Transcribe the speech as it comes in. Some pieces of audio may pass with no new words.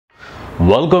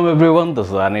Welcome everyone, this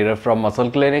is Aniray from Muscle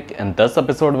Clinic. In this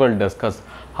episode we'll discuss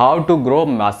how to grow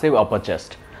massive upper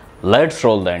chest. Let's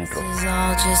roll the intro. This is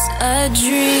all just a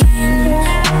dream.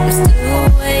 I'm still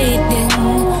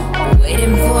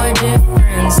waiting for a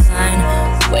different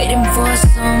sign, waiting for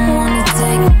someone to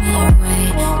take me away.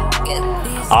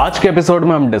 आज के episode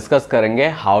में हम discuss करेंगे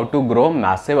how to grow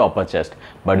massive upper chest.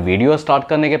 But video start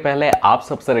करने के पहले आप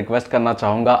सबसे रिक्वेस्ट करना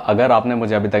चाहूँगा, अगर आपने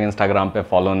मुझे अभी तक इंस्टाग्राम पे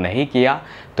फॉलो नहीं किया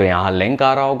तो यहाँ लिंक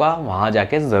आ रहा होगा, वहाँ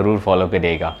जाके ज़रूर फॉलो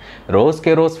करिएगा। रोज़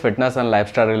के रोज़ fitness and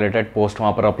lifestyle related post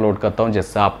वहाँ पर अपलोड करता हूँ,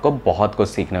 जिससे आपको बहुत कुछ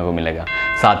सीखने को मिलेगा।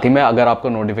 साथ ही में अगर आपको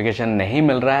नोटिफिकेशन नहीं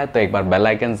मिल रहा है तो एक बार बेल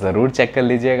आइकन ज़रूर चेक कर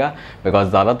लीजिएगा, बिकॉज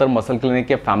ज़्यादातर मसल क्लिनिक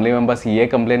के फैमिली मेम्बर्स ये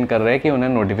कंप्लेन कर रहे हैं कि उन्हें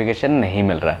नोटिफिकेशन नहीं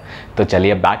मिल रहा है। तो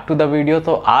चलिए बैक टू द वीडियो।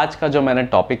 तो आज का जो मैंने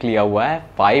टॉपिक लिया हुआ है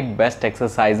 5 best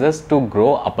exercises to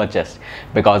grow upper chest,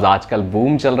 because आजकल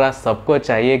बूम चल रहा है, सबको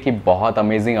चाहिए कि बहुत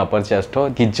अमेजिंग अपर चेस्ट हो,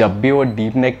 कि जब भी वो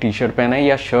डीप नेक टी शर्ट पहने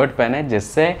या शर्ट पहने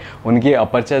जिससे उनकी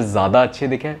अपर चेस्ट ज़्यादा अच्छी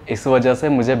दिखे। इस वजह से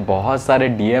मुझे बहुत सारे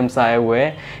डीएम्स आए हुए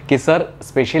हैं कि सर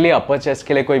स्पेशली अपर चेस्ट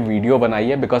के लिए कोई वीडियो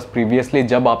बनाइए, बिकॉज प्रीवियसली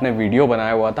जब आपने वीडियो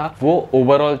बनाया हुआ था वो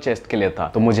ओवरऑल चेस्ट के लिए था,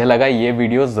 तो मुझे लगा ये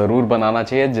वीडियो ज़रूर बनाना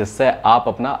चाहिए जिससे आप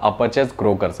अपना अपर चेस्ट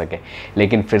ग्रो कर सके।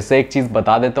 लेकिन फिर से एक चीज़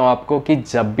बता देता हूँ आपको कि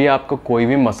जब भी आपको कोई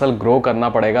भी मसल ग्रो करना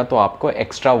पड़ेगा तो आपको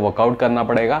एक्स्ट्रा वर्कआउट करना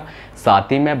पड़ेगा,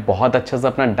 साथ ही में बहुत अच्छे से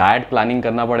अपना डाइट प्लानिंग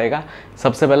करना पड़ेगा।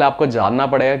 सबसे पहले आपको जानना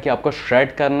पड़ेगा कि आपको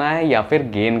श्रेड करना है या फिर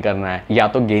गेन करना है। या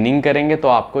तो गेनिंग करेंगे तो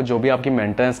आपको जो भी आपकी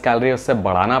मेंटेनेंस कैलोरी है उससे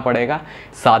बढ़ाना पड़ेगा,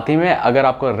 साथ ही में अगर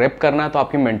आपको रिप करना है तो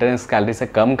आपकी मेंटेनेंस कैलोरी से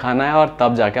कम खाना है और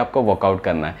तब जाके आपको वर्कआउट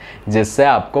करना है, जिससे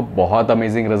आपको बहुत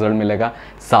अमेजिंग रिजल्ट मिलेगा।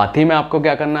 साथ ही में आपको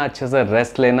क्या करना है, अच्छे से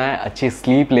रेस्ट लेना है, अच्छी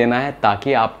स्लीप लेना है,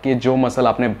 ताकि आपके जो मसल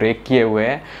आपने ब्रेक किए हुए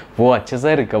हैं वो अच्छे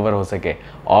से रिकवर हो सके।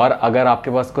 और अगर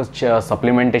आपके पास कुछ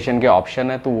सप्लीमेंटेशन के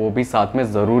ऑप्शन है तो वो भी साथ में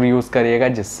ज़रूर यूज़ करिएगा,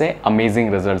 जिससे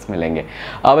अमेजिंग रिजल्ट्स मिलेंगे।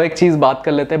 अब एक चीज़ बात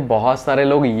कर लेते हैं, बहुत सारे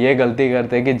लोग ये गलती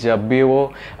करते हैं कि जब भी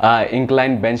वो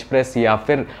इंक्लाइन बेंच प्रेस या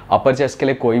फिर अपर चेस्ट के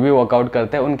लिए कोई भी वर्कआउट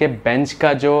करते हैं, उनके बेंच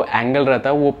का जो एंगल रहता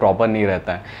है वो प्रॉपर नहीं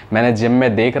रहता है। मैंने जिम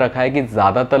में देख रखा है कि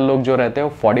ज़्यादातर लोग जो रहते हैं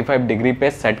वो 45 डिग्री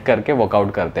पे सेट करके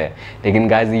वर्कआउट करते हैं। लेकिन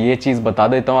गाइज ये चीज़ बता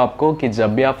देता हूँ आपको कि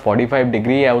जब भी आप 45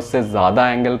 डिग्री या उससे ज़्यादा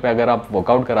एंगल पे अगर आप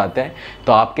वर्कआउट कराते हैं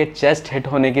तो आपके चेस्ट हिट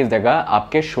होने की जगह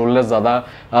आपके शोल्डर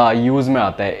ज़्यादा यूज़ में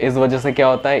आता है। इस वजह से क्या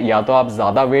होता है, या तो आप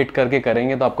ज़्यादा वेट करके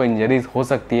करेंगे तो आपको इंजरीज हो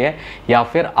सकती है, या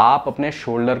फिर आप अपने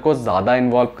शोल्डर को ज़्यादा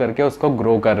इन्वॉल्व करके उसको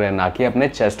ग्रो कर रहे हैं, ना कि अपने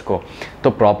चेस्ट को। तो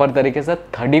प्रॉपर तरीके से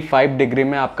 35 डिग्री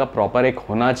में आपका प्रॉपर एक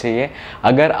होना चाहिए।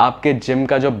 अगर आपके जिम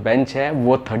का जो बेंच है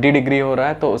वो 30 डिग्री हो रहा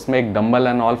है तो उसमें एक डंबल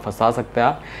एंड ऑल फंसा सकते हैं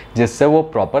आप, जिससे वो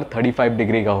प्रॉपर 35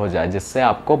 डिग्री का हो जाए, जिससे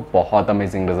आपको बहुत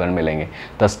अमेजिंग रिजल्ट मिलेंगे।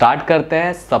 तो स्टार्ट करते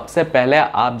हैं। सबसे पहले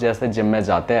आप जैसे जिम में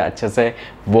जाते हैं अच्छे से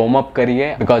वार्म अप करिए,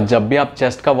 बिकॉज जब भी आप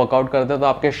चेस्ट का वर्कआउट करते हैं तो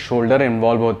आपके शोल्डर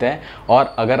इन्वॉल्व होते हैं,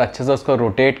 और अगर अच्छे से उसको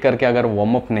रोटेट करके अगर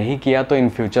वार्म अप नहीं किया तो इन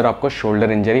फ्यूचर आपको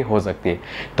शोल्डर इंजरी हो सकती है।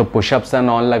 तो पुशअप्स एंड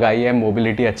ऑन लगाइए,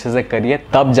 मोबिलिटी अच्छे से करिए,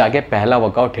 तब जाके पहला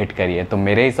वर्कआउट हिट करिए। तो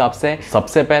मेरे हिसाब से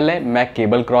सबसे पहले मैं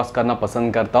केबल क्रॉस करना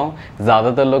पसंद करता हूँ।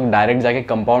 ज़्यादातर लोग डायरेक्ट जाके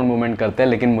कंपाउंड मूवमेंट करते हैं,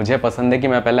 लेकिन मुझे पसंद है कि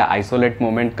मैं पहले आइसोलेट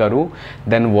मूवमेंट करूँ,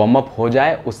 देन वार्म अप हो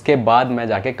जाए, उसके बाद मैं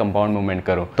जाके कंपाउंड मूवमेंट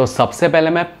करूँ। तो सबसे पहले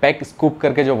मैं पैक स्कूप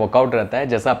करके जो वर्कआउट रहता है,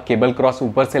 जैसा आप केबल क्रॉस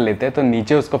ऊपर से लेते हैं तो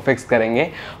नीचे उसको फिक्स करेंगे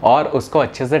और उसको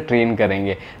अच्छे से ट्रेन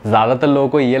करेंगे। ज़्यादातर लोगों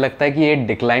को ये लगता है कि ये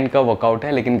डिक्लाइन का वर्कआउट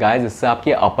है, लेकिन गाइस इससे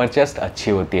आपकी अपर चेस्ट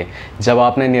अच्छी होती है। जब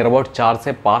आपने नियर अबाउट 4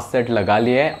 से 5 सेट लगा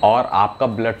लिए और आपका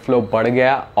ब्लड फ्लो बढ़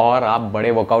गया और आप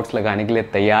बड़े वर्कआउट्स लगाने के लिए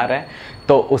तैयार हैं,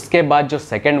 तो उसके बाद जो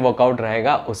सेकंड वर्कआउट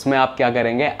रहेगा उसमें आप क्या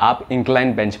करेंगे, आप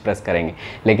इंक्लाइन बेंच प्रेस करेंगे।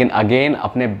 लेकिन अगेन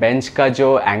अपने बेंच का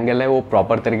जो एंगल है वो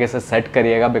प्रॉपर तरीके से सेट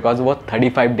करिएगा, बिकॉज वो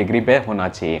 35 डिग्री पे होना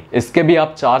चाहिए। इसके भी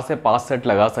आप 4 से 5 सेट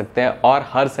लगा सकते हैं और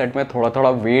हर सेट में थोड़ा थोड़ा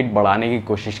वेट बढ़ाने की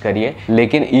कोशिश करिए,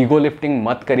 लेकिन ईगो लिफ्टिंग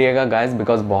मत करिएगा गाइस,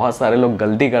 बिकॉज बहुत सारे लोग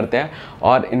गलती करते हैं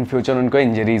और इन फ्यूचर उनको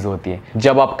इंजरीज होती है।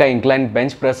 जब आपका इंक्लाइन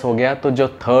बेंच प्रेस हो गया तो जो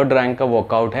 3rd रैंक का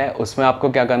वर्कआउट है उसमें आपको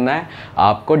क्या करना है,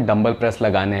 आपको डंबल प्रेस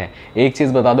लगाने हैं। एक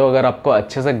चीज़ बता दो, अगर आपको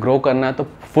अच्छे से ग्रो करना है तो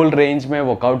फुल रेंज में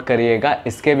वर्कआउट करिएगा।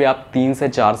 इसके भी आप 3 से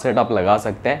 4 सेट आप लगा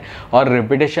सकते हैं, और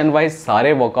रिपीटेशन वाइज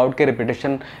सारे वर्कआउट के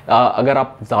रिपीटेशन, अगर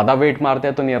आप ज़्यादा वेट मारते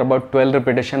हैं तो नियर अबाउट 12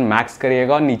 रिपीटेशन मैक्स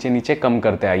करिएगा और नीचे नीचे कम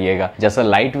करते आइएगा। जैसे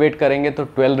लाइट वेट करेंगे तो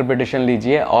 12 रिपीटेशन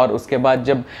लीजिए, और उसके बाद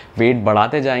जब वेट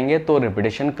बढ़ाते जाएंगे तो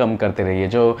रिपीटेशन कम करते रहिए।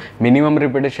 जो minimum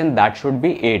repetition that should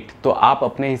be 8। तो आप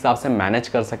अपने हिसाब से मैनेज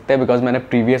कर सकते हैं, बिकॉज मैंने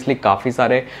प्रीवियसली काफ़ी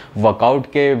सारे वर्कआउट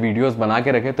के वीडियोज़ बना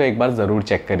के रखे, तो एक बार ज़रूर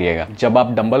चेक करिएगा। जब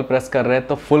आप डंबल प्रेस कर रहे हैं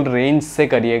तो फुल रेंज से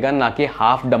करिएगा, ना कि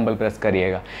हाफ डंबल प्रेस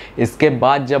करिएगा। इसके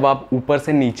बाद जब आप ऊपर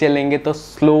से नीचे लेंगे तो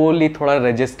स्लोली थोड़ा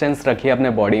रेजिस्टेंस रखिए अपने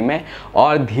बॉडी में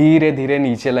और धीरे धीरे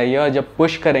नीचे लाइए, और जब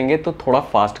पुश करेंगे तो थोड़ा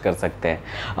फास्ट कर सकते हैं।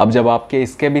 अब जब आपके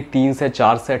इसके भी 3 से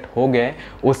 4 सेट हो गए,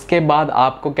 उसके बाद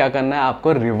आपको क्या करना है,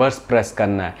 आपको रिवर्स प्रेस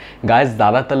करना है। गाइस,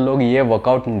 ज़्यादातर लोग ये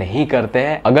वर्कआउट नहीं करते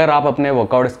हैं। अगर आप अपने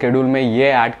वर्कआउट शेड्यूल में ये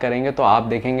ऐड करेंगे तो आप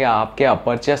देखेंगे आपके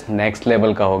अपर चेस्ट नेक्स्ट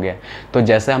लेवल का हो गया। तो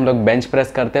जैसे हम लोग बेंच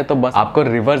प्रेस करते हैं तो बस आपको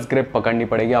रिवर्स ग्रिप पकड़नी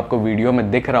पड़ेगी, आपको वीडियो में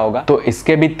दिख रहा होगा। तो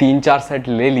इसके भी 3-4 सेट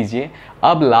ले लीजिए।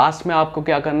 अब लास्ट में आपको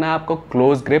क्या करना है, आपको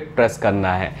क्लोज ग्रिप प्रेस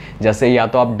करना है। जैसे या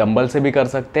तो आप डंबल से भी कर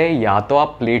सकते हैं या तो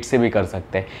आप प्लेट से भी कर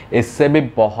सकते हैं। इससे भी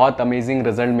बहुत अमेजिंग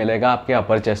रिजल्ट मिलेगा आपके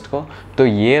अपर चेस्ट को। तो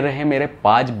ये रहे मेरे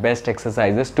 5 best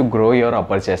exercises to grow your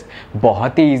upper chest.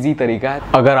 बहुत ही ईजी तरीका है।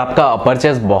 अगर आपका अपर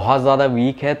चेस्ट बहुत ज़्यादा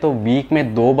वीक है तो वीक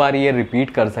में 2 बार ये रिपीट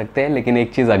कर सकते हैं। लेकिन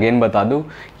एक चीज़ अगेन बता दूँ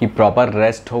कि प्रॉपर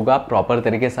रेस्ट होगा, प्रॉपर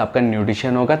तरीके से आपका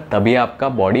न्यूट्रिशन होगा, तभी आपका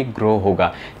बॉडी ग्रो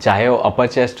होगा। चाहे वो अपर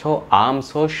चेस्ट हो,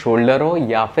 आर्म्स हो, शोल्डर हो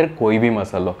या फिर कोई भी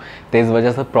मसल हो। तो इस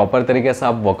वजह से प्रॉपर तरीके से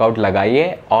आप वर्कआउट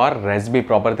लगाइए और रेस्ट भी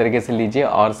प्रॉपर तरीके से लीजिए,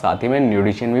 और साथ ही में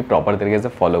न्यूट्रिशन भी प्रॉपर तरीके से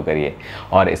फॉलो करिए।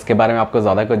 और इसके बारे में आपको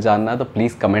ज़्यादा कुछ जानना है तो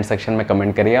प्लीज़ कमेंट सेक्शन में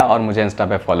कमेंट करिए और मुझे इंस्टा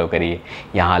पे फॉलो करिए।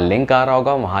 यहाँ लिंक आ रहा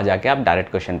होगा, वहाँ जाके आप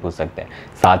डायरेक्ट क्वेश्चन पूछ सकते हैं।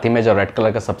 साथ ही में जो रेड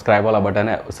कलर का सब्सक्राइब वाला बटन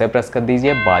है उसे प्रेस कर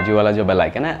दीजिए, बाजू वाला जो बेल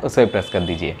आइकन है उसे प्रेस कर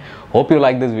दीजिए। Hope you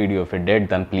like this video. If you did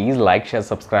then please like, share,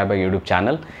 subscribe our YouTube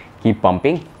channel. Keep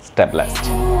pumping, step less.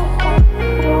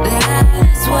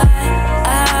 That's why